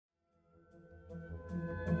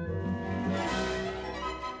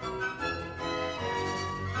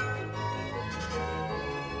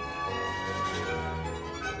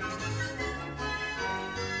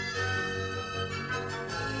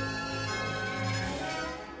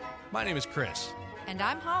My name is Chris. And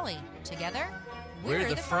I'm Holly. Together, We're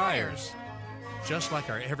the Friars. Just like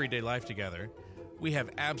our everyday life together, we have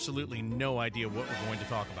absolutely no idea what we're going to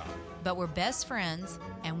talk about. But we're best friends,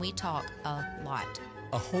 and we talk a lot.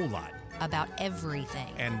 A whole lot. About everything.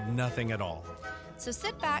 And nothing at all. So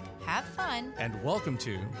sit back, have fun. And welcome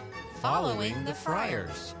to Following the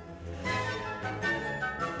Friars.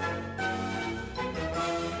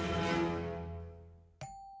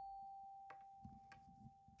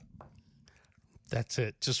 That's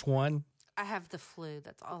it. Just one? I have the flu.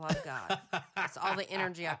 That's all I've got. That's all the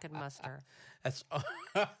energy I could muster. That's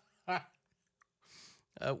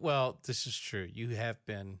well, this is true. You have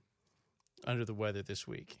been under the weather this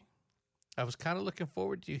week. I was kind of looking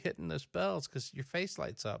forward to you hitting those bells because your face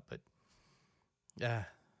lights up, but yeah.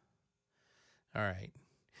 All right.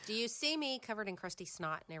 Do you see me covered in crusty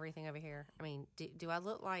snot and everything over here? I mean, do I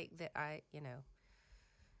look like that? I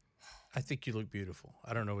think you look beautiful.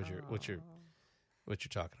 I don't know what you're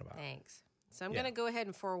talking about. Thanks. So I'm going to go ahead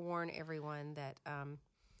and forewarn everyone that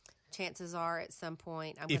chances are at some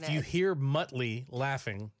point if you hear Muttley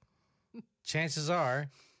laughing, chances are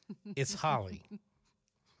it's Holly.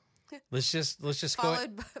 Let's just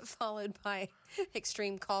followed by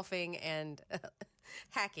extreme coughing and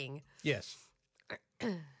hacking. Yes.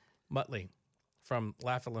 Muttley from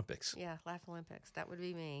Laugh Olympics. Yeah, Laugh Olympics. That would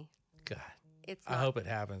be me. God. I hope it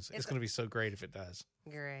happens. It's going to be so great if it does.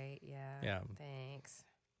 Great, yeah. Yeah. Thanks.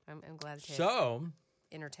 I'm glad to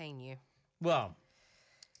entertain you. Well,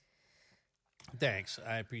 thanks.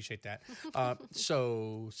 I appreciate that.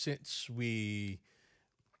 So since we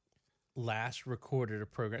last recorded a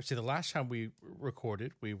program, the last time we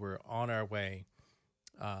recorded, we were on our way,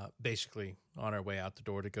 basically on our way out the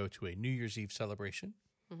door to go to a New Year's Eve celebration,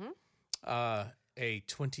 a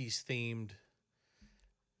 20s themed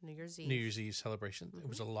New Year's Eve celebration. Mm-hmm. It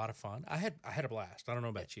was a lot of fun. I had a blast. I don't know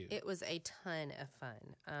about you. It was a ton of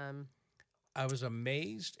fun. I was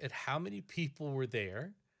amazed at how many people were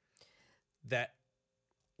there that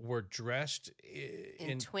were dressed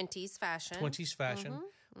in 20s fashion.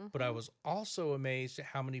 Mm-hmm. But I was also amazed at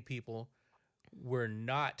how many people were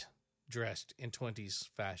not dressed in 20s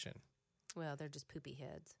fashion. Well, they're just poopy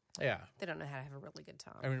heads. Yeah. They don't know how to have a really good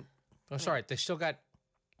time. I mean, sorry, they still got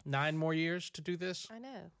 9 more years to do this? I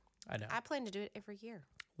know. I plan to do it every year.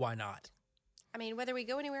 Why not? I mean, whether we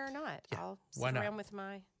go anywhere or not, I'll sit around with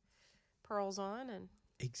my pearls on and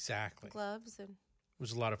gloves. And it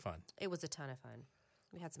was a lot of fun. It was a ton of fun.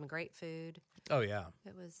 We had some great food. Oh, yeah.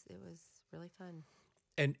 It was really fun.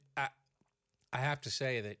 And I have to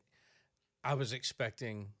say that I was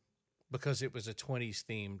expecting, because it was a 20s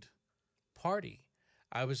themed party,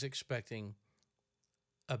 I was expecting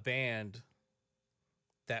a band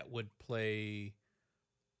that would play,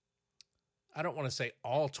 I don't want to say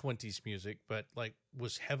all 20s music, but like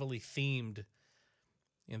was heavily themed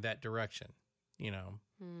in that direction, you know.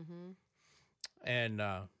 Mm-hmm. And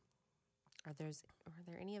are there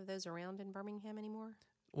any of those around in Birmingham anymore?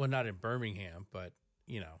 Well, not in Birmingham, but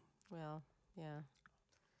you know. Well, yeah.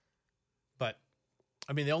 But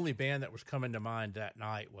I mean, the only band that was coming to mind that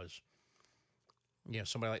night was, you know,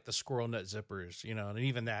 somebody like the Squirrel Nut Zippers, you know, and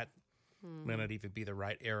even that may not even be the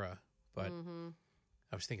right era, but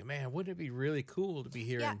I was thinking, man, wouldn't it be really cool to be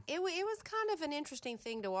here? Yeah, it was kind of an interesting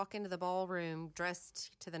thing to walk into the ballroom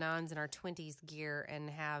dressed to the nines in our 20s gear and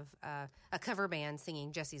have a cover band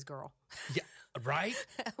singing Jesse's Girl. Yeah, right?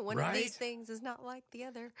 One of these things is not like the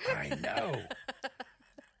other. I know.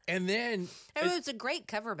 And then it was a great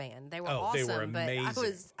cover band. They were awesome, they were amazing.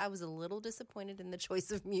 But I was a little disappointed in the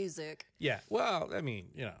choice of music. Yeah, well, I mean,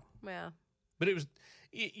 you know. Yeah. But it was,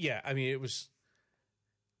 yeah, I mean, it was,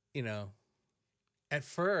 you know, at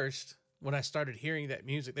first, when I started hearing that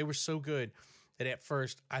music, they were so good that at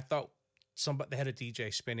first I thought they had a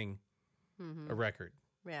DJ spinning a record.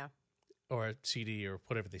 Yeah. Or a CD or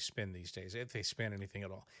whatever they spin these days, if they spin anything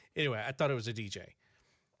at all. Anyway, I thought it was a DJ.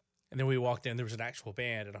 And then we walked in, there was an actual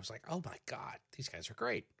band, and I was like, oh my God, these guys are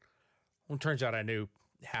great. Well, it turns out I knew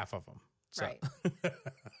half of them. So. Right.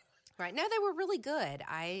 Right. No, they were really good.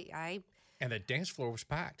 And the dance floor was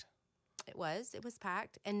packed. It was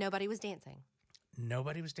packed, and nobody was dancing.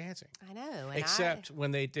 Nobody was dancing. I know. And except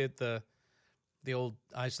when they did the old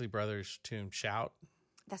Isley Brothers tune, Shout.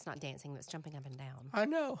 That's not dancing. That's jumping up and down. I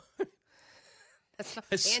know. That's not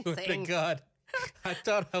dancing. I swear to God. I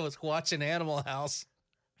thought I was watching Animal House.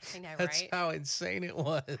 I know, That's right? how insane it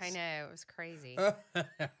was. I know. It was crazy.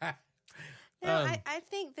 I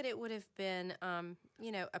think that it would have been,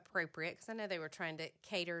 appropriate, because I know they were trying to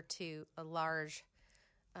cater to a large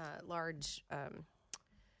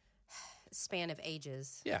span of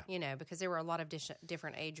ages. Yeah. Because there were a lot of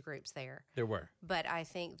different age groups there. There were. But I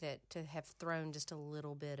think that to have thrown just a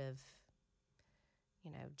little bit of,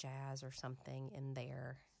 jazz or something in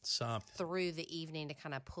there Something. through the evening to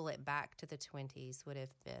kind of pull it back to the 20s would have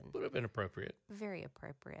been appropriate. very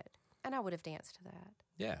appropriate. And I would have danced to that.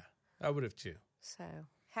 Yeah, I would have too. So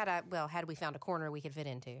had we found a corner we could fit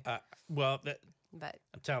into. But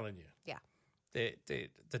I'm telling you. Yeah.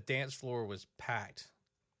 The dance floor was packed.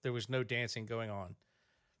 There was no dancing going on.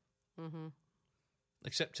 Mm-hmm.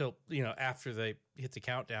 Except till, after they hit the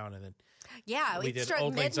countdown, and then we did struck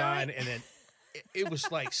Old Lang midnight. Syne, and then it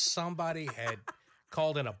was like somebody had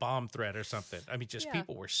called in a bomb threat or something. I mean, just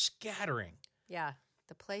people were scattering. Yeah.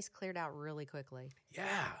 The place cleared out really quickly.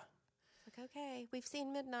 Yeah. It's like, okay, we've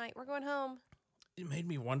seen midnight. We're going home. It made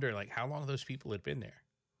me wonder, like, how long those people had been there.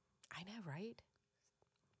 I know, right?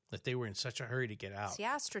 That they were in such a hurry to get out. See,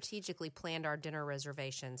 I strategically planned our dinner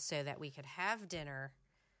reservations so that we could have dinner,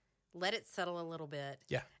 let it settle a little bit.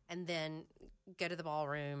 Yeah. And then go to the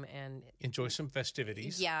ballroom and enjoy some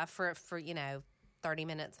festivities. Yeah, for 30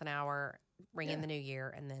 minutes, an hour, ring in the new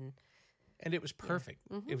year, and then. And it was perfect.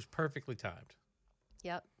 Yeah. Mm-hmm. It was perfectly timed.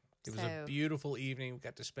 Yep. It was a beautiful evening. We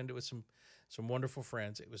got to spend it with some wonderful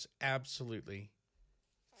friends. It was absolutely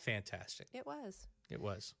fantastic. It was. It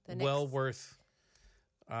was well worth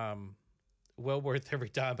every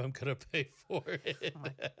dime I'm going to pay for it. Oh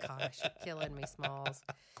my gosh, you're killing me, Smalls.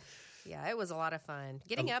 Yeah, it was a lot of fun.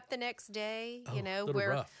 Getting up the next day, where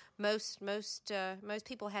rough. most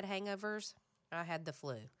people had hangovers. I had the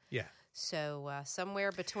flu. Yeah. So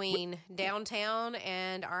somewhere between downtown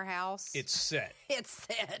and our house, it's set. It's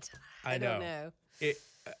set. I don't know.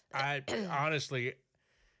 I honestly,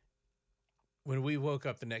 when we woke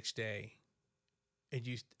up the next day, and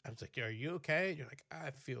I was like, "Are you okay?" And you're like,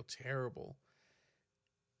 "I feel terrible."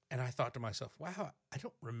 And I thought to myself, "Wow, I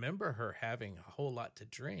don't remember her having a whole lot to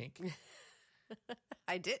drink."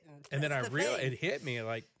 I didn't. And then I realized thing. it hit me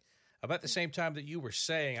like about the same time that you were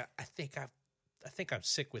saying, I think I'm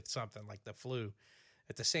sick with something like the flu.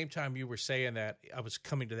 At the same time you were saying that, I was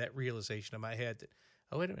coming to that realization in my head that,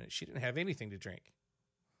 oh, wait a minute, she didn't have anything to drink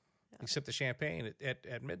except the champagne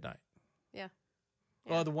at midnight. Yeah.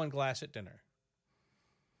 Well, the one glass at dinner.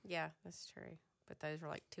 Yeah, that's true. But those were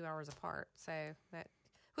like 2 hours apart. So that,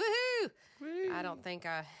 woohoo! I don't think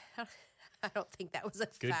that was a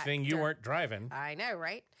good factor. thing you weren't driving. I know,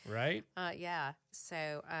 right? Right? Yeah.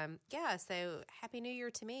 So, so Happy New Year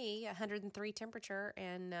to me. 103 temperature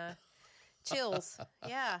and chills.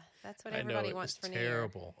 Yeah, that's what everybody wants for New Year.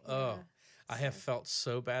 Terrible. Oh, I have felt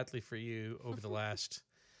so badly for you over the last,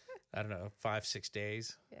 I don't know, 5-6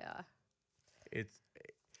 days. Yeah.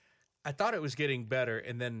 I thought it was getting better,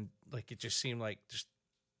 and then it just seemed like just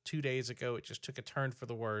 2 days ago it just took a turn for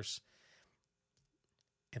the worse.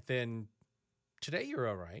 And then today you're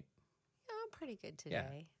all right. Yeah, I'm pretty good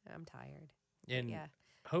today. Yeah. I'm tired. And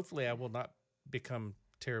hopefully I will not become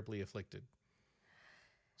terribly afflicted.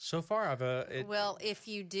 So far I've well, if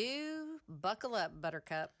you do, buckle up,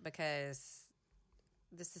 Buttercup, because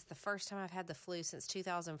this is the first time I've had the flu since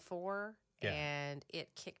 2004. Yeah. And it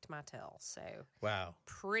kicked my tail. So wow,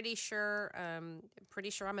 pretty sure I'm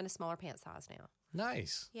in a smaller pant size now.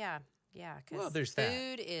 Nice. Yeah. Because there's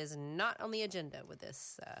food is not on the agenda with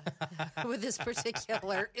this with this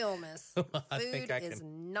particular illness. Food is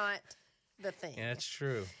not the thing. Yeah, that's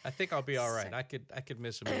true. I think I'll be all right. I could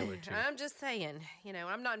miss a meal or two. I'm just saying,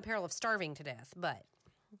 I'm not in peril of starving to death, but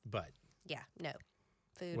yeah, no,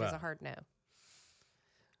 food is a hard no.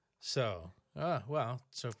 So.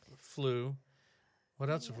 So flu. What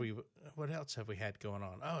else have we had going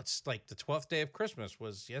on? Oh, it's like the 12th day of Christmas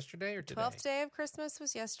was yesterday or today? 12th day of Christmas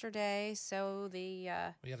was yesterday. So we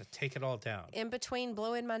got to take it all down. In between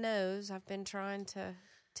blowing my nose, I've been trying to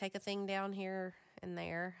take a thing down here and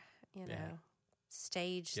there,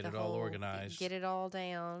 stage get the it whole, all organized, get it all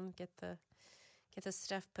down, get the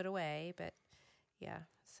stuff put away. But yeah,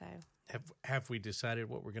 so have we decided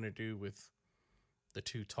what we're going to do with the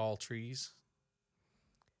 2 tall trees?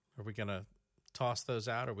 Are we going to toss those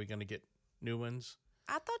out? Or are we going to get new ones?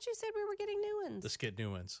 I thought you said we were getting new ones. Let's get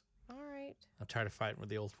new ones. All right. I'm tired of fighting with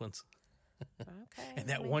the old ones. Okay. And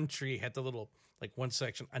that one tree had the little, one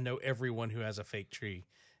section. I know everyone who has a fake tree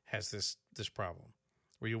has this problem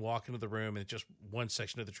where you walk into the room and just one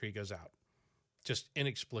section of the tree goes out, just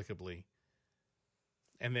inexplicably.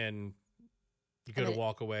 And then you go to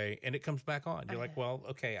walk away and it comes back on. You're like, well,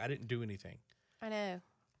 okay, I didn't do anything. I know.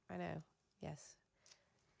 Yes.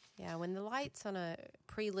 Yeah, when the lights on a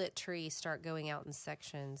pre-lit tree start going out in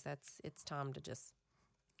sections, it's time to just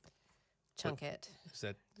chunk it. Is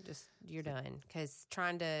that just you're done? Because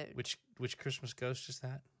trying to which Christmas ghost is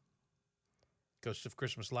that? Ghost of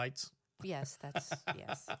Christmas Lights. Yes, that's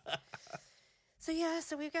yes.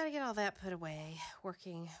 So we've got to get all that put away.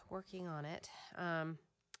 Working on it. And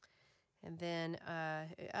then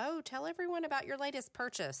tell everyone about your latest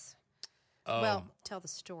purchase. Well, tell the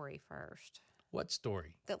story first What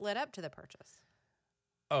story? that led up to the purchase.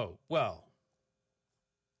 Oh, well,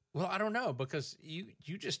 I don't know, because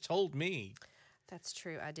you just told me. That's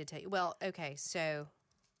true. I did tell you. Well, okay. So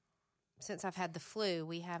since I've had the flu,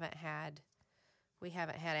 we haven't had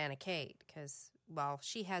Anna Kate because while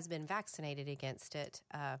she has been vaccinated against it,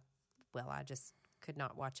 I just could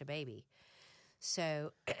not watch a baby.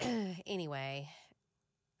 So anyway,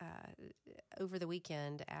 over the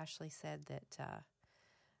weekend, Ashley said that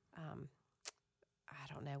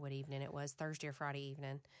I don't know what evening it was, Thursday or Friday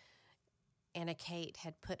evening, Anna Kate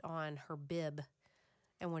had put on her bib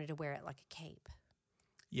and wanted to wear it like a cape.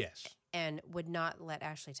 Yes. And would not let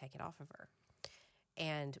Ashley take it off of her.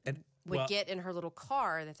 And would get in her little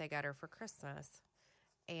car that they got her for Christmas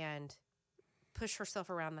and push herself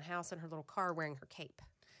around the house in her little car wearing her cape.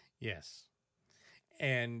 Yes.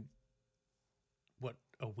 And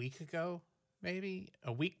a week ago, maybe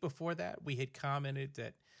a week before that, we had commented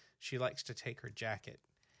that she likes to take her jacket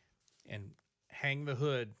and hang the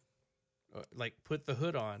hood, like put the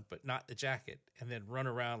hood on, but not the jacket, and then run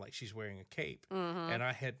around like she's wearing a cape. Mm-hmm. And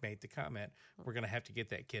I had made the comment, we're going to have to get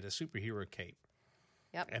that kid a superhero cape.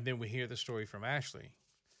 Yep. And then we hear the story from Ashley.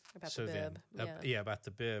 About the bib. About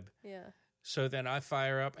the bib. Yeah. So then I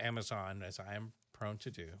fire up Amazon, as I am prone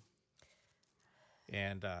to do.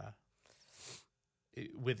 And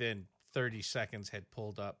within 30 seconds had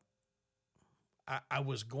pulled up. I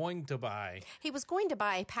was going to buy. He was going to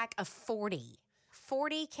buy a pack of 40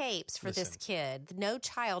 capes for this kid. No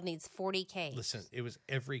child needs 40 capes. Listen, it was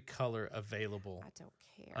every color available. I don't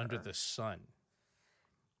care. Under the sun.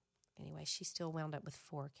 Anyway, she still wound up with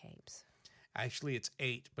 4 capes. Actually, it's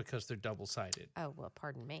 8 because they're double-sided. Oh, well,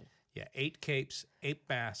 pardon me. Yeah, 8 capes, 8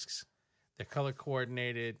 masks. They're color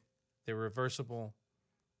coordinated. They're reversible.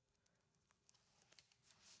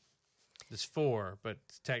 There's 4, but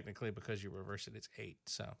technically because you reverse it, it's 8.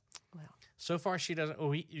 So far she doesn't.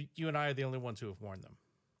 Oh, you and I are the only ones who have worn them.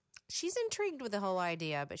 She's intrigued with the whole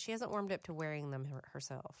idea, but she hasn't warmed up to wearing them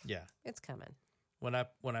herself. Yeah, it's coming. When I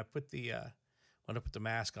put the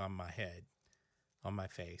mask on my head, on my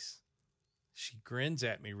face, she grins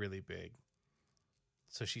at me really big.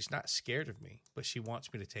 So she's not scared of me, but she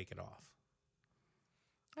wants me to take it off.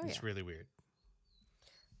 Oh, it's really weird.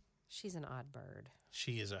 She's an odd bird.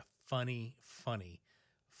 She is a funny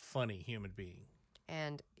human being.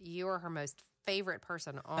 And you are her most favorite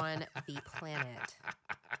person on the planet.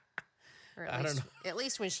 Or at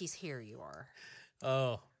least when she's here, you are.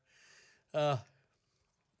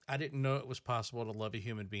 I didn't know it was possible to love a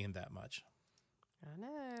human being that much. I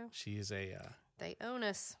know. She is they own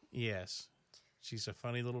us. Yes. She's a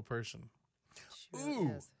funny little person.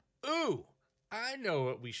 Sure is. Ooh, I know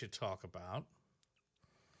what we should talk about.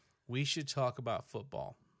 We should talk about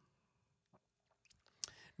football.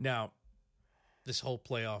 Now, this whole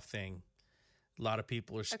playoff thing, a lot of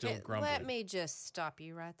people are still grumbling. Let me just stop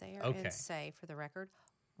you right there and say, for the record,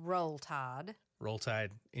 Roll Tide. Roll Tide,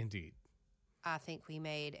 indeed. I think we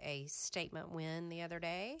made a statement win the other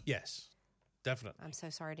day. Yes, definitely. I'm so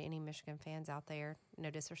sorry to any Michigan fans out there. No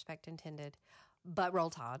disrespect intended. But Roll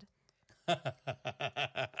Tide.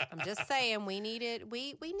 I'm just saying we needed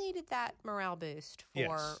that morale boost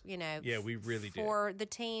for, Yeah, we really did. For the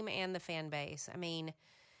team and the fan base. I mean,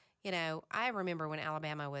 I remember when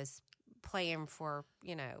Alabama was playing for,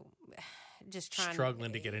 just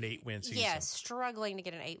struggling to get an 8-win season. Yes, struggling to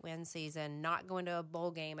get an 8-win season, not going to a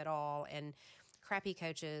bowl game at all, and crappy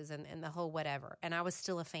coaches and the whole whatever. And I was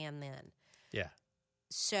still a fan then. Yeah.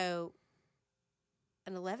 So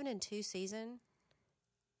an 11-2 season,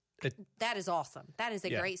 that is awesome. That is a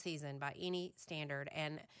great season by any standard.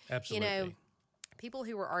 And, absolutely. People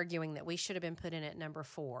who were arguing that we should have been put in at number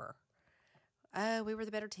 4, we were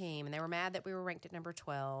the better team, and they were mad that we were ranked at number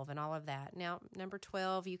 12 and all of that. Now, number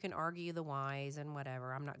 12, you can argue the whys and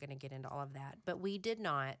whatever. I'm not going to get into all of that. But we did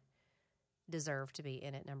not deserve to be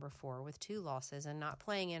in at number 4 with 2 losses and not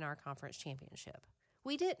playing in our conference championship.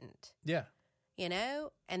 We didn't. Yeah.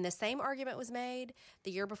 And the same argument was made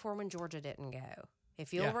the year before when Georgia didn't go.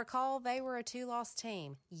 If you'll recall, they were a 2-loss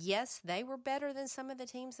team. Yes, they were better than some of the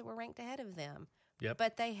teams that were ranked ahead of them. Yep.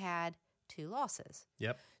 But they had 2 losses.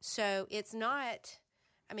 Yep. So it's not,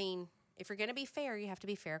 if you're going to be fair, you have to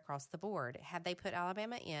be fair across the board. Had they put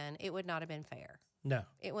Alabama in, it would not have been fair. No.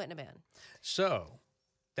 It wouldn't have been. So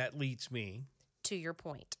that leads me to your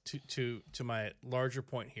point. To my larger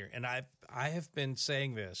point here. And I have been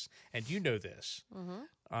saying this, and you know this.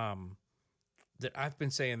 Mm-hmm. that I've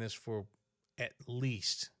been saying this for at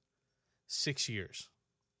least 6 years.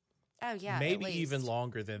 Oh, yeah. Maybe at least. even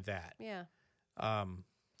longer than that. Yeah.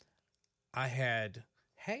 I had,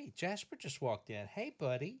 hey, Jasper just walked in. Hey,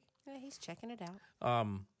 buddy. Yeah, he's checking it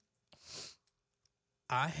out.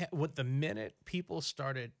 With the minute people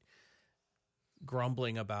started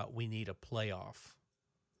grumbling about we need a playoff,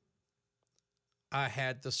 I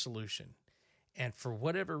had the solution. And for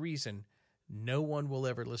whatever reason, no one will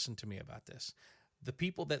ever listen to me about this. The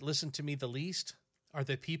people that listen to me the least are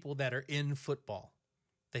the people that are in football.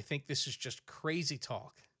 They think this is just crazy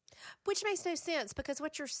talk. Which makes no sense because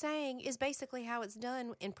what you're saying is basically how it's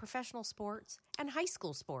done in professional sports and high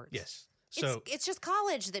school sports. Yes. So it's just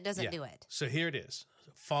college that doesn't do it. So here it is.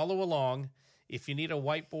 Follow along. If you need a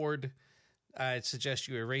whiteboard, I'd suggest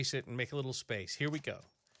you erase it and make a little space. Here we go.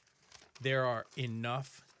 There are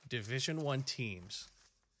enough Division I teams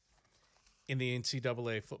in the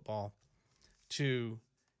NCAA football to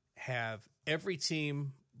have every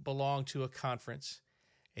team belong to a conference,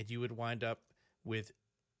 and you would wind up with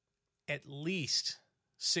at least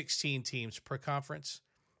 16 teams per conference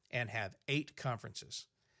and have 8 conferences.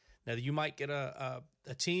 Now, you might get a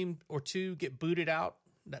team or two get booted out,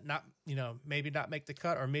 not maybe not make the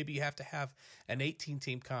cut, or maybe you have to have an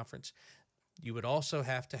 18-team conference. You would also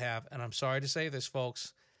have to have, and I'm sorry to say this,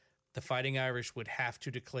 folks, the Fighting Irish would have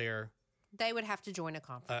to declare. They would have to join a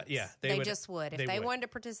conference. They just would. If they wanted to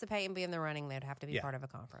participate and be in the running, they'd have to be part of a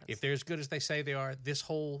conference. If they're as good as they say they are, this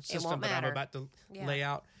whole system that I'm about to lay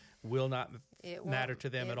out will not matter to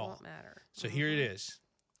them at all. It won't matter. So here it is.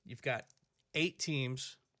 You've got 8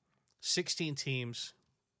 teams, 16 teams,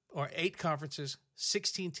 or 8 conferences,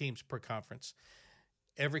 16 teams per conference.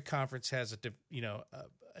 Every conference has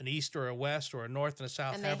an east or a west or a north and a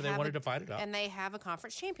south, however they want to divide it up. And they have a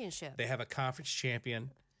conference championship. They have a conference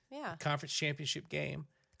champion. Yeah. Conference championship game.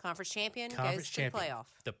 Conference champion goes to the playoff.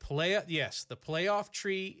 The playoff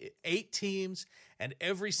tree, 8 teams, and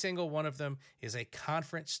every single one of them is a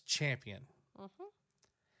conference champion. Mm-hmm.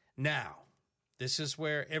 Now, this is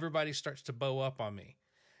where everybody starts to bow up on me.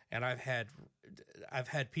 And I've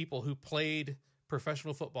had people who played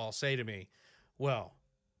professional football say to me, well,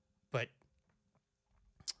 but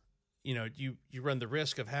you run the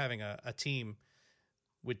risk of having a team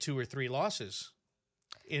with 2 or 3 losses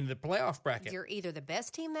in the playoff bracket. You're either the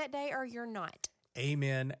best team that day or you're not.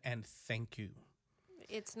 Amen and thank you.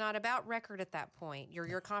 It's not about record at that point. You're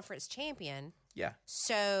your conference champion. Yeah.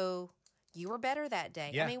 So you were better that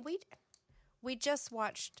day. Yeah. I mean, we just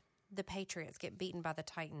watched the Patriots get beaten by the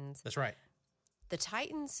Titans. That's right. The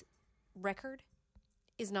Titans' record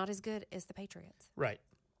is not as good as the Patriots. Right.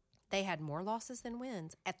 They had more losses than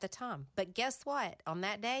wins at the time. But guess what? On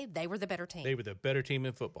that day, they were the better team. They were the better team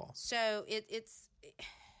in football. So it's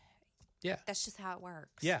yeah. That's just how it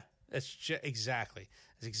works. Yeah. Exactly.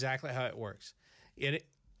 That's exactly how it works.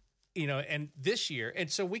 And this year, and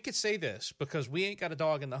so we could say this because we ain't got a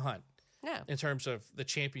dog in the hunt. No. In terms of the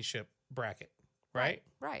championship bracket, right?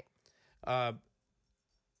 Right.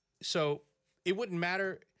 So it wouldn't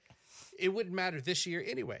matter. It wouldn't matter this year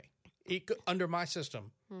anyway. Under my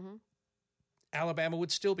system, Alabama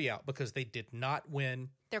would still be out because they did not win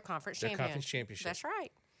their conference championship. That's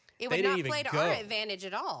right. It would not play to our advantage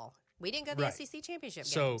at all. We didn't go to the SEC championship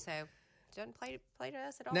game, so it doesn't play to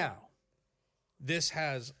us at all. Now, this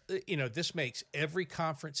this makes every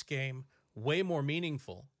conference game way more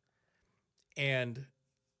meaningful, and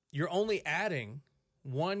you're only adding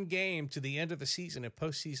 1 game to the end of the season in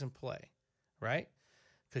postseason play, right?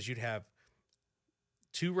 Because you'd have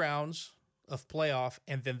 2 rounds of playoff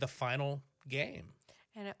and then the final game.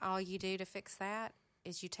 And all you do to fix that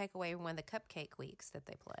is you take away one of the cupcake weeks that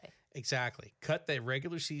they play. Exactly. Cut the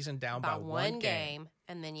regular season down by one game,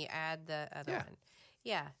 and then you add the other one.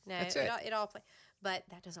 Yeah. No, That's it all play. But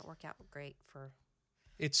that doesn't work out great for.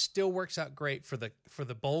 It still works out great for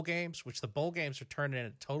the bowl games, which the bowl games are turning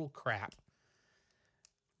into total crap.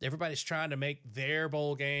 Everybody's trying to make their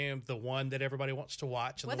bowl game the one that everybody wants to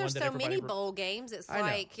watch. And there's so many bowl games, it's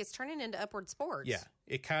like it's turning into upward sports. Yeah,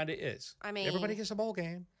 it kind of is. I mean, everybody gets a bowl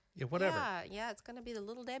game. Yeah, whatever. Yeah, it's going to be the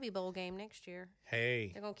Little Debbie bowl game next year. Hey,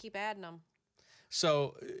 they're going to keep adding them.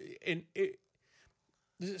 So,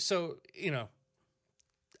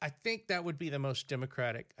 I think that would be the most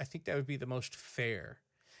democratic. I think that would be the most fair.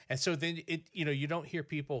 And so then you don't hear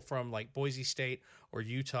people from like Boise State or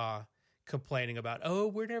Utah complaining about, oh,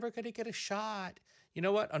 we're never going to get a shot. You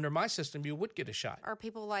know what? Under my system, you would get a shot. Or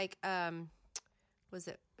people like was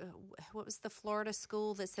it what was the Florida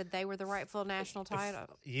school that said they were the rightful national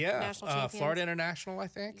title? Yeah, champions? Florida International, I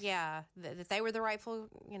think. Yeah, that they were the rightful,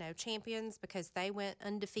 champions because they went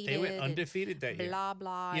undefeated. They went undefeated that year. Blah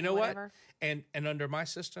blah. You know whatever. what? And under my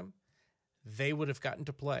system, they would have gotten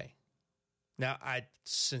to play. Now, I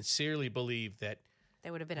sincerely believe that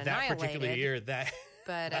They would have been that annihilated. particular year, that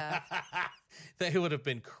But they would have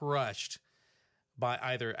been crushed by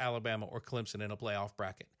either Alabama or Clemson in a playoff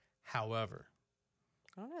bracket. However,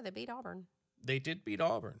 I don't know. They beat Auburn. they did beat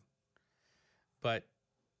Auburn. But,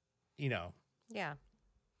 Yeah.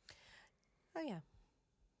 Oh yeah.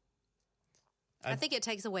 I- I think it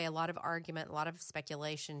takes away a lot of argument, a lot of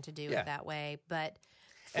speculation to do Yeah. it that way. But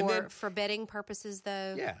And then- for betting purposes,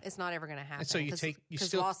 though, Yeah. it's not ever going to happen. so you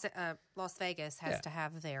still- Las Vegas has Yeah. to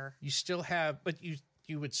have their you still have, but you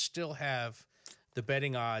would still have the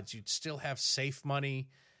betting odds. You'd still have safe money.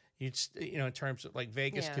 In terms of like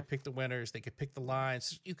Vegas Yeah. could pick the winners. They could pick the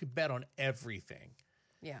lines. You could bet on everything.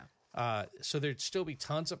 yeah. So there'd still be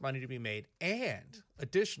tons of money to be made. And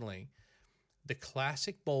additionally, the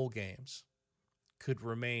classic bowl games could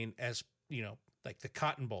remain as, like the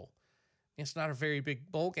Cotton Bowl. It's not a very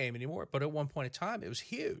big bowl game anymore, but at one point in time, it was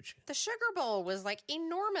huge. The Sugar Bowl was like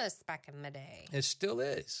enormous back in the day. It still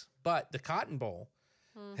is. But the Cotton Bowl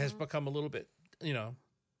Mm-hmm. has become a little bit,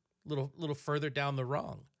 little further down the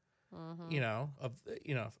rung,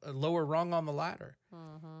 a lower rung on the ladder.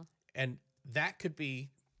 Mm-hmm. And that could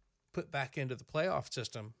be put back into the playoff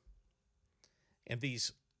system. And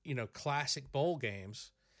these, classic bowl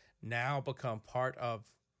games now become part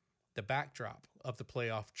of the backdrop of the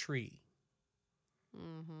playoff tree.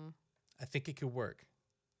 Mm-hmm. I think it could work.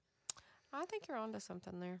 I think you're onto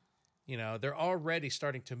something there. They're already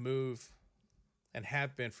starting to move and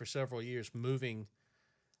have been for several years moving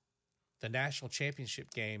the national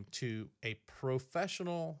championship game to a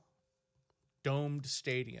professional domed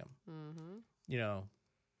stadium. Mm-hmm.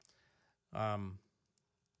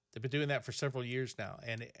 They've been doing that for several years now.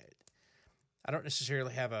 And I don't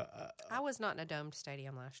necessarily have I was not in a domed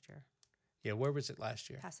stadium last year. Yeah, where was it last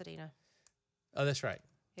year? Pasadena. Oh, that's right.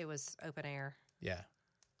 It was open air. Yeah.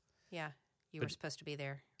 Yeah. You were supposed to be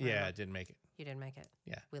there. Yeah, I didn't make it. You didn't make it.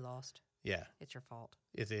 Yeah. We lost. Yeah, It's your fault.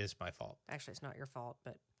 it is my fault. Actually, it's not your fault,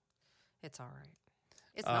 but it's all right.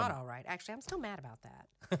 It's not all right. Actually, I'm still mad about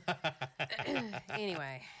that.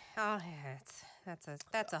 Anyway,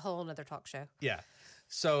 that's a whole nother talk show. Yeah.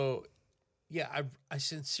 So, yeah, I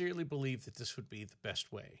sincerely believe that this would be the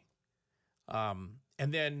best way. And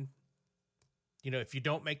then, if you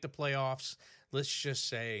don't make the playoffs, let's just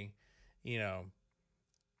say,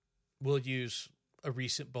 we'll use a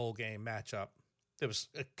recent bowl game matchup that was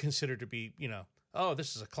considered to be,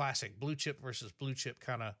 this is a classic blue chip versus blue chip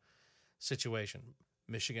kind of situation.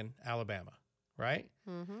 Michigan, Alabama, right?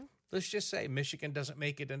 Mm-hmm. Let's just say Michigan doesn't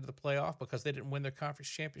make it into the playoff because they didn't win their conference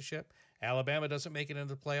championship. Alabama doesn't make it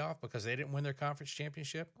into the playoff because they didn't win their conference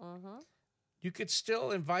championship. Mm-hmm. You could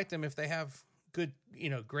still invite them if they have good,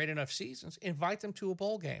 great enough seasons. Invite them to a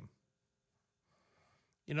bowl game.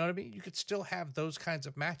 You know what I mean? You could still have those kinds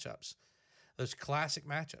of matchups, those classic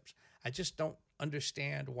matchups. I just don't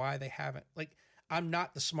understand why they haven't. Like, I'm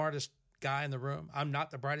not the smartest guy in the room. I'm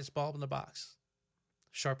not the brightest bulb in the box,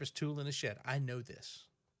 sharpest tool in the shed. I know this.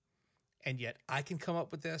 And yet I can come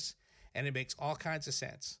up with this, and it makes all kinds of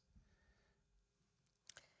sense.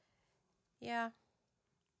 Yeah.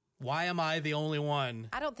 Why am I the only one?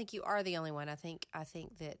 I don't think you are the only one. I think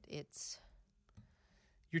that it's...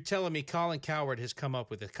 You're telling me Colin Coward has come up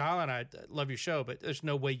with it. Colin, I love your show, but there's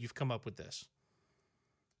no way you've come up with this.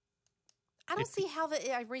 I don't see how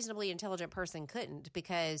a reasonably intelligent person couldn't,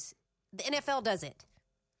 because the NFL does it.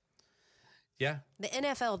 Yeah. The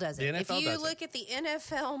NFL does it. The NFL if you does it. look at the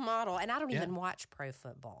NFL model, and I don't Yeah. even watch pro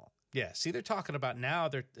football. Yeah. See, they're talking about now,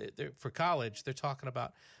 they're for college, they're talking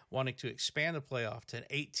about wanting to expand the playoff to an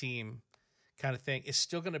 8-team kind of thing. It's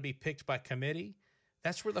still going to be picked by committee.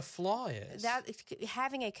 That's where the flaw is. That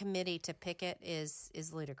having a committee to pick it is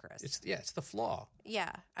ludicrous. It's the flaw.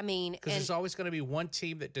 Yeah, I mean, Because there's always going to be one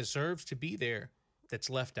team that deserves to be there that's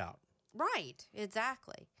left out. right,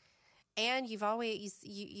 exactly. And you've always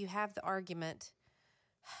you have the argument,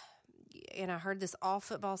 and I heard this all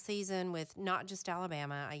football season with not just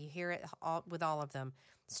Alabama. You hear it with all of them.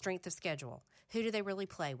 Strength of schedule. Who do they really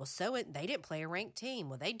play? Well, they didn't play a ranked team.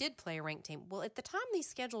 Well, they did play a ranked team. Well, at the time these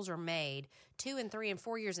schedules are made 2 and 3 and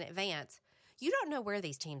 4 years in advance, you don't know where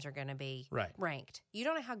these teams are going to be ranked. You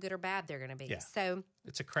don't know how good or bad they're going to be. Yeah. So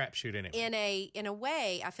It's a crapshoot anyway. in a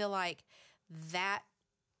way, I feel like that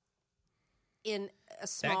in a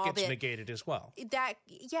small That gets bit negated as well. that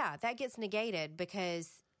gets negated because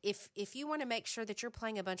if you want to make sure that you're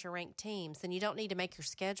playing a bunch of ranked teams, then you don't need to make your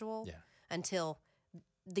schedule until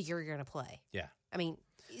the year you're going to play. Yeah. I mean,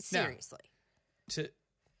 seriously.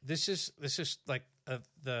 This is like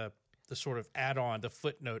the sort of add-on, the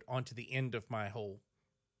footnote onto the end of my whole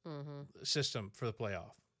system for the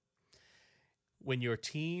playoff. When your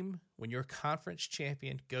conference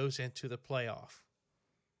champion goes into the playoff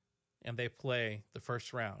and they play the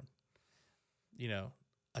first round,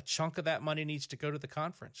 a chunk of that money needs to go to the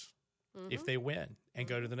conference if they win and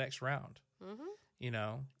go to the next round.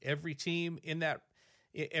 Every team in that,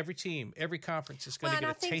 every conference is going to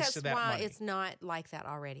get a taste of that money. I think that's why it's not like that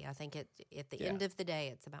already. I think at the end of the day,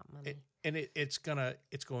 it's about money. It's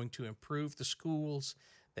going to improve the schools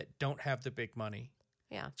that don't have the big money.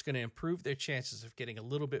 Yeah. It's going to improve their chances of getting a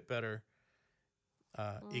little bit better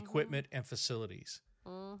equipment and facilities.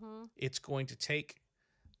 It's going to take,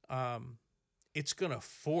 it's going to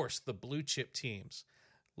force the blue chip teams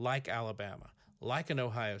like Alabama, like an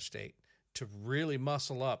Ohio State, to really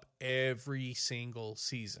muscle up every single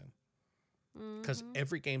season because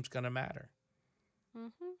every game's going to matter.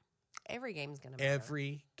 Every game's going to matter.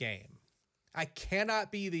 Every game. I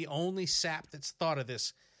cannot be the only sap that's thought of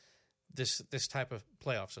this type of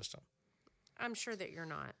playoff system. I'm sure that you're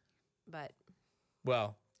not, but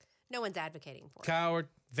well, no one's advocating for it. Coward,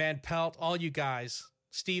 Van Pelt, all you guys,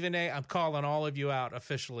 Stephen A., I'm calling all of you out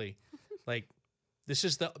officially. Like, this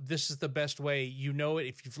is the best way. You know it.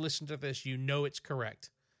 If you've listened to this, you know it's correct.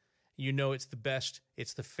 You know it's the best.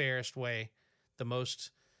 It's the fairest way. The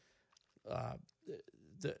most.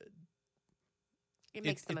 It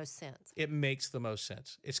makes the most sense. It makes the most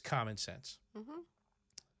sense. It's common sense.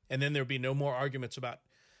 And then there'll be no more arguments about,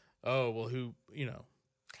 who.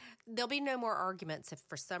 There'll be no more arguments if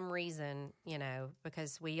for some reason,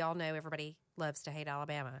 because we all know everybody loves to hate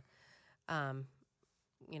Alabama.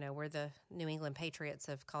 We're the New England Patriots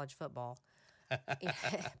of college football.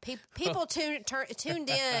 People tuned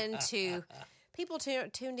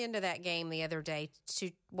into that game the other day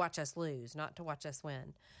to watch us lose, not to watch us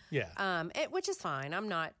win. Yeah. Which is fine.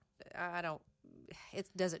 It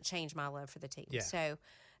doesn't change my love for the team. Yeah. So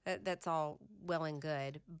that's all well and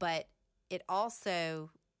good. But it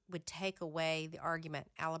also would take away the argument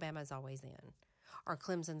Alabama's always in, or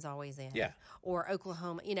Clemson's always in, or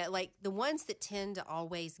Oklahoma. Like the ones that tend to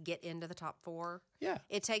always get into the top four. Yeah,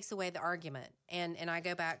 it takes away the argument. And I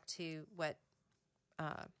go back to what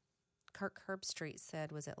Kirk Herbstreit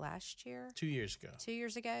said. Was it last year? 2 years ago. 2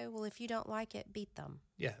 years ago. Well, if you don't like it, beat them.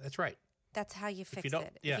 Yeah, that's right. That's how you fix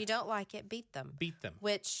it. Yeah. If you don't like it, beat them. Beat them.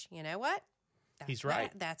 Which, you know what? He's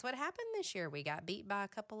right. That's what happened this year. We got beat by a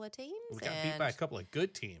couple of teams. We got beat by a couple of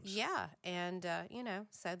good teams. Yeah, and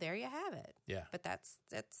so there you have it. Yeah, but that's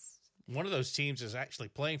one of those teams is actually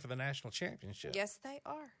playing for the national championship. Yes, they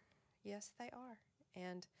are. Yes, they are.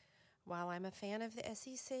 And while I'm a fan of the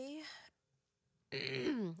SEC,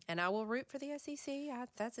 and I will root for the SEC,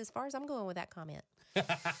 that's as far as I'm going with that comment. So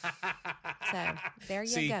there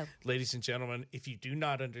you go, ladies and gentlemen. If you do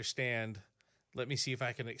not understand, let me see if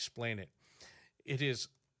I can explain it. It is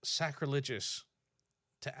sacrilegious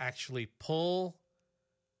to actually pull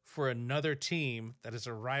for another team that is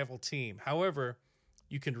a rival team. However,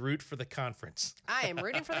 you can root for the conference. I am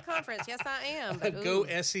rooting for the conference. Yes, I am. But, go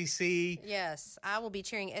SEC. Yes, I will be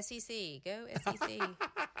cheering SEC. Go SEC.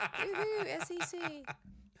 Woohoo, SEC.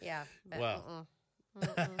 Yeah. But, well.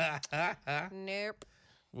 Nope.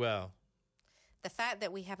 Well. The fact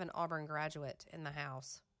that we have an Auburn graduate in the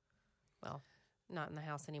house, well, not in the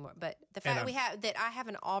house anymore, but the fact that I have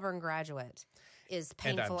an Auburn graduate is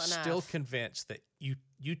painful enough. And I'm still convinced that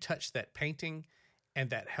you touched that painting and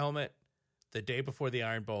that helmet the day before the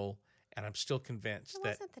Iron Bowl, and I'm still convinced it that...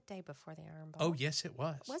 It wasn't the day before the Iron Bowl. Oh, yes, it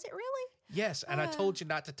was. Was it really? Yes, and I told you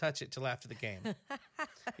not to touch it till after the game.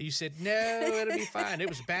 You said, no, it'll be fine. It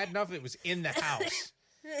was bad enough it was in the house.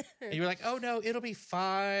 And you were like, oh, no, it'll be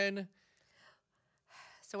fine.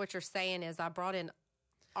 So what you're saying is I brought in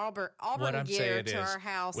Auburn gear to our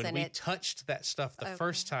house. When we touched that stuff the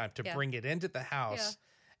first time to bring it into the house,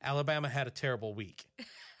 Alabama had a terrible week.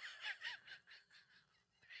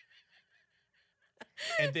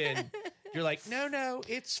 And then you're like, no,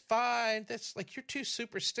 it's fine. That's like, you're too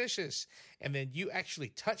superstitious. And then you actually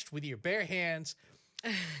touched with your bare hands,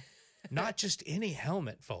 not just any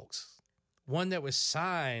helmet, folks. One that was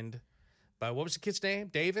signed by, what was the kid's name?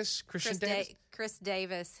 Davis? Christian Davis? Chris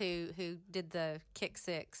Davis, who did the kick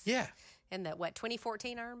six. Yeah. In the,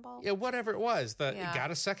 2014 Iron Bowl? Yeah, whatever it was. It got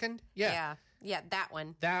a second? Yeah. Yeah, that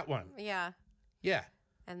one. That one. Yeah. Yeah.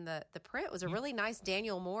 And the print was a really nice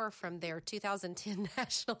Daniel Moore from their 2010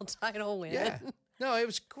 national title win. Yeah. No, it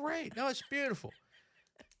was great. No, it's beautiful.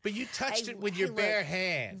 But you touched Hey, it with hey, your look, bare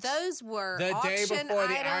hands. Those were the day auction before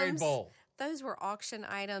the items. Iron Bowl. Those were auction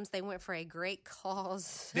items. They went for a great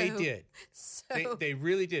cause. They did. So They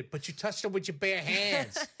really did. But you touched them with your bare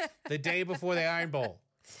hands the day before the Iron Bowl.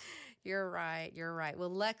 you're right. You're right. Well,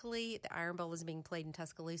 luckily the Iron Bowl is being played in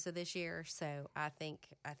Tuscaloosa this year, so I think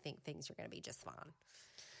things are going to be just fine.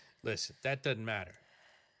 Listen, that doesn't matter.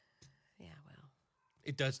 Yeah, well,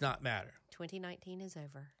 It does not matter. 2019 is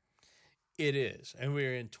over. It is. And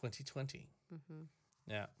we're in 2020. Mm-hmm.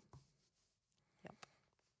 Yeah. Yep.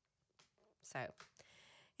 So,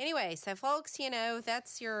 anyway, so folks,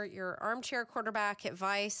 that's your armchair quarterback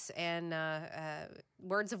advice and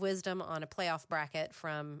words of wisdom on a playoff bracket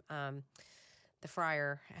from the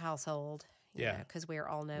Fryer household. Yeah. Because we are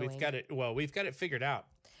all knowing. We've got it figured out.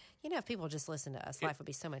 If people just listen to us, life would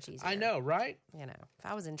be so much easier. I know, right? If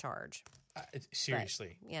I was in charge.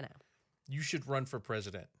 Seriously. But, you should run for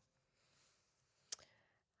president.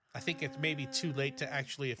 I think it's maybe too late to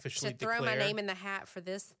actually officially to throw declare. my name in the hat for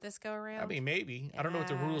this go around. I mean, maybe. I don't know what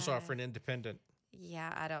the rules are for an independent.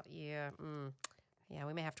 Yeah, I don't. Yeah, yeah.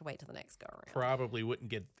 We may have to wait till the next go around. Probably wouldn't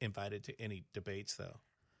get invited to any debates, though.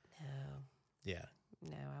 No, Yeah.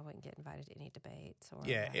 no, I wouldn't get invited to any debates. Or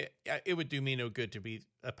Yeah, it would do me no good to be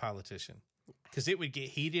a politician because it would get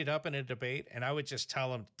heated up in a debate, and I would just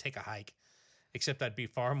tell them to take a hike, except I'd be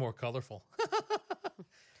far more colorful.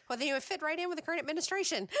 well, then you would fit right in with the current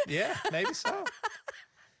administration. Yeah, maybe so.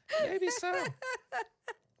 Maybe so.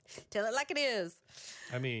 Tell it like it is.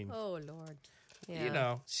 I mean, Oh Lord,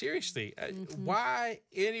 yeah. Seriously, why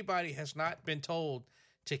anybody has not been told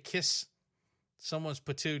to kiss someone's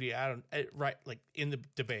patootie right, like in the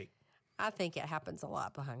debate. I think it happens a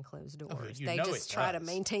lot behind closed doors. you They know just it try to does.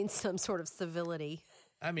 maintain some sort of civility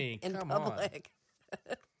I mean, in come on. public.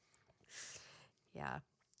 Yeah.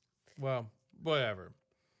 Well, whatever.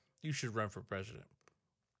 You should run for president.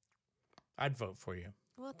 I'd vote for you.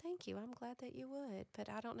 Well, thank you. I'm glad that you would, but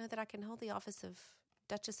I don't know that I can hold the office of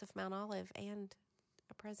Duchess of Mount Olive and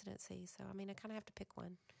a presidency. So, I mean, I kind of have to pick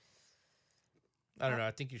one. I don't know.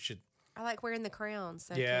 I think you should. I like wearing the crown.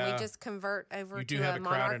 So, Yeah. can we just convert over You to do have a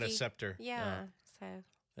crown monarchy? and a scepter. Yeah. So,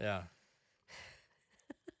 Yeah.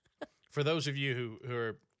 For those of you who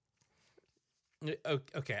are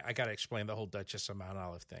okay, I got to explain the whole Duchess of Mount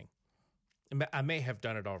Olive thing. I may have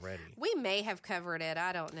done it already. we may have covered it.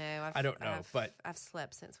 I don't know. I don't know, but I've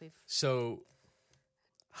slept since we've. so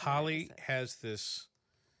Holly has this.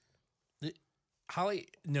 Holly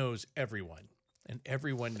knows everyone, and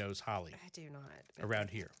everyone knows Holly I do not. but- around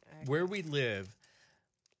here. Okay. Where we live,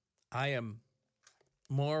 I am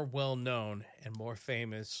more well known and more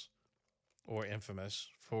famous or infamous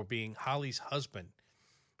for being Holly's husband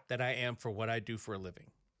than I am for what I do for a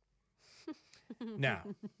living. Now,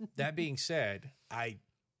 that being said, I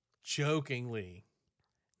jokingly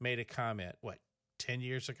made a comment, 10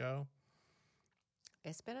 years ago?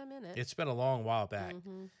 It's been a minute. It's been a long while back.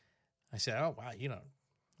 Mhm. I said, oh, wow,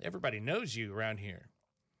 everybody knows you around here.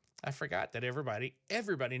 I forgot that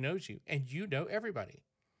everybody knows you, and you know everybody.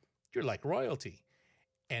 You're like royalty.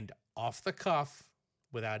 And off the cuff,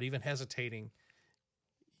 without even hesitating,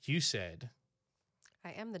 you said,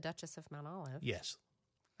 I am the Duchess of Mount Olive. yes.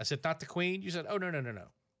 I said, not the queen? You said, oh, no.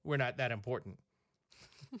 We're not that important.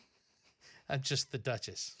 I'm just the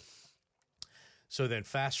Duchess. So then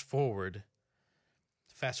fast forward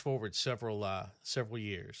several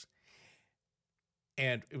years.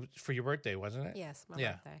 And it was for your birthday, wasn't it? Yes, my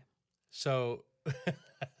Yeah. birthday. So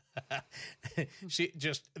she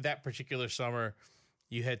just that particular summer,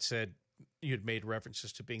 you had said you had made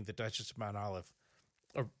references to being the Duchess of Mount Olive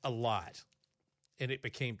a lot. And it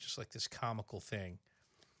became just like this comical thing.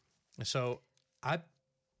 And so I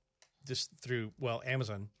just through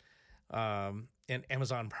Amazon and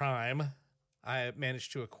Amazon Prime, I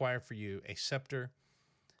managed to acquire for you a scepter,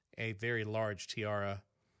 a very large tiara,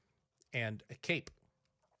 and a cape.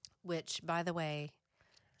 Which, by the way,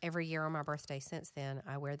 every year on my birthday since then,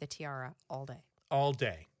 I wear the tiara all day. All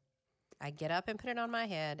day. I get up and put it on my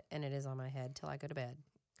head, and it is on my head till I go to bed.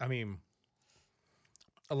 I mean,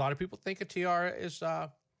 a lot of people think a tiara is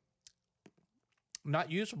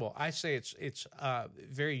not usable. I say it's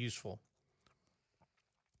very useful.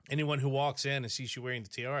 Anyone who walks in and sees you wearing the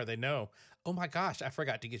tiara, they know, oh my gosh, I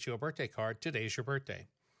forgot to get you a birthday card. Today's your birthday.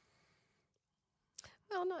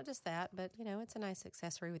 Well, not just that, but, it's a nice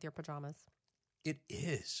accessory with your pajamas. It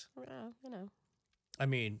is. Yeah, I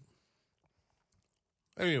mean,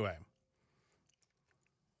 anyway,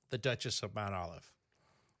 the Duchess of Mount Olive,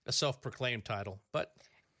 a self-proclaimed title, but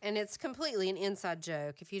And it's completely an inside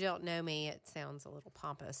joke. If you don't know me, it sounds a little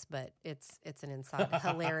pompous, but it's an inside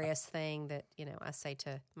hilarious thing that, I say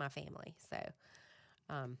to my family. So,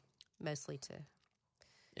 mostly to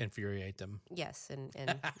Infuriate them. yes, and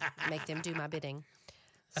make them do my bidding.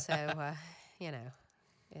 So you know,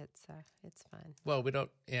 it's fun. Well, we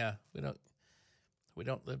don't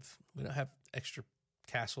have extra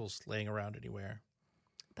castles laying around anywhere.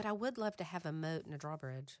 But I would love to have a moat and a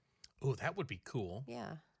drawbridge. Oh, that would be cool.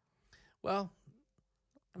 Yeah. Well,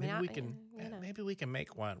 I mean, maybe we can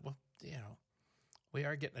make one. Well, we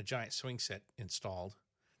are getting a giant swing set installed.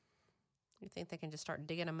 You think they can just start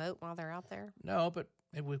digging a moat while they're out there? No, but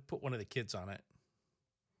maybe we put one of the kids on it.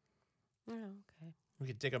 Oh, okay. We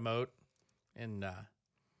could dig a moat and,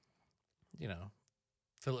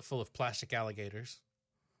 fill it full of plastic alligators.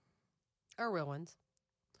 Or real ones.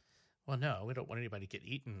 Well, no, we don't want anybody to get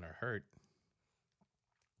eaten or hurt.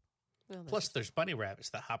 Well, Plus, there's bunny rabbits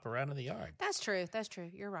that hop around in the yard. That's true.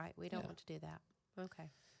 You're right. We don't want to do that. Okay.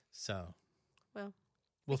 So, well,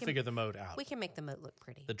 we'll figure the moat out. We can make the moat look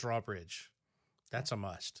pretty. The drawbridge. That's a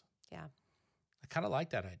must. Yeah. I kind of like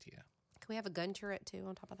that idea. Can we have a gun turret, too,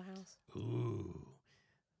 on top of the house? Ooh.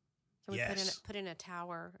 Can we yes. put in a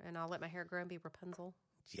tower, and I'll let my hair grow and be Rapunzel?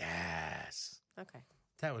 Yes. Okay.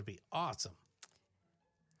 That would be awesome.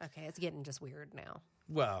 Okay, it's getting just weird now.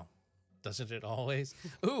 Well, doesn't it always?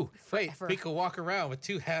 Ooh, wait, we could walk around with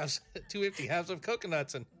two empty halves of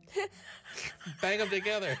coconuts and bang them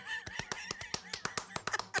together.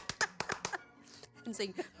 And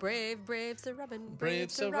sing, brave, brave Sir Robin, brave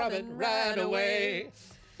Sir Robin, ride away.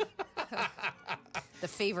 The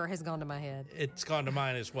fever has gone to my head. It's gone to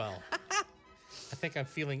mine as well. I think I'm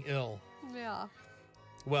feeling ill. Yeah.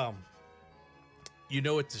 Well, you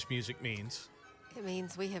know what this music means. It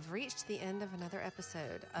means we have reached the end of another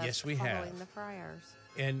episode of Yes, we Following have. the Friars.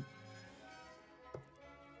 And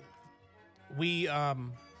we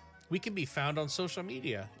can be found on social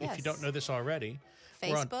media if you don't know this already.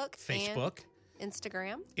 We're on Facebook, and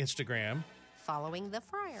Instagram. Following the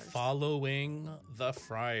Friars. Following the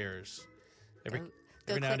Friars. Every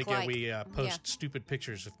now and again, we post stupid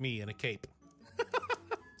pictures of me in a cape.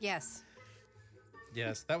 Yes.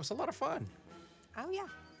 Yes, that was a lot of fun. Oh, yeah.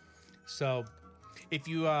 So if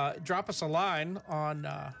you drop us a line on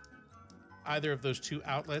either of those two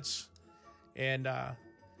outlets and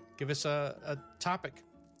give us a topic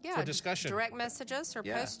for discussion. Direct message us or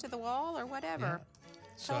post to the wall or whatever.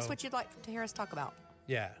 Yeah. Tell us what you'd like to hear us talk about.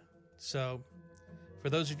 Yeah. So for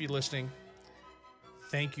those of you listening,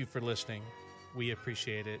 thank you for listening. We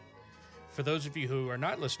appreciate it. For those of you who are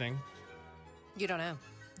not listening, you don't know.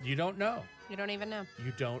 You don't know. You don't even know.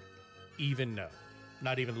 You don't even know.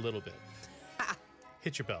 Not even a little bit.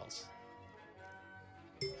 Hit your bells.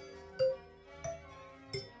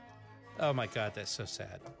 Oh my God, that's so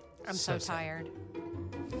sad. I'm so tired.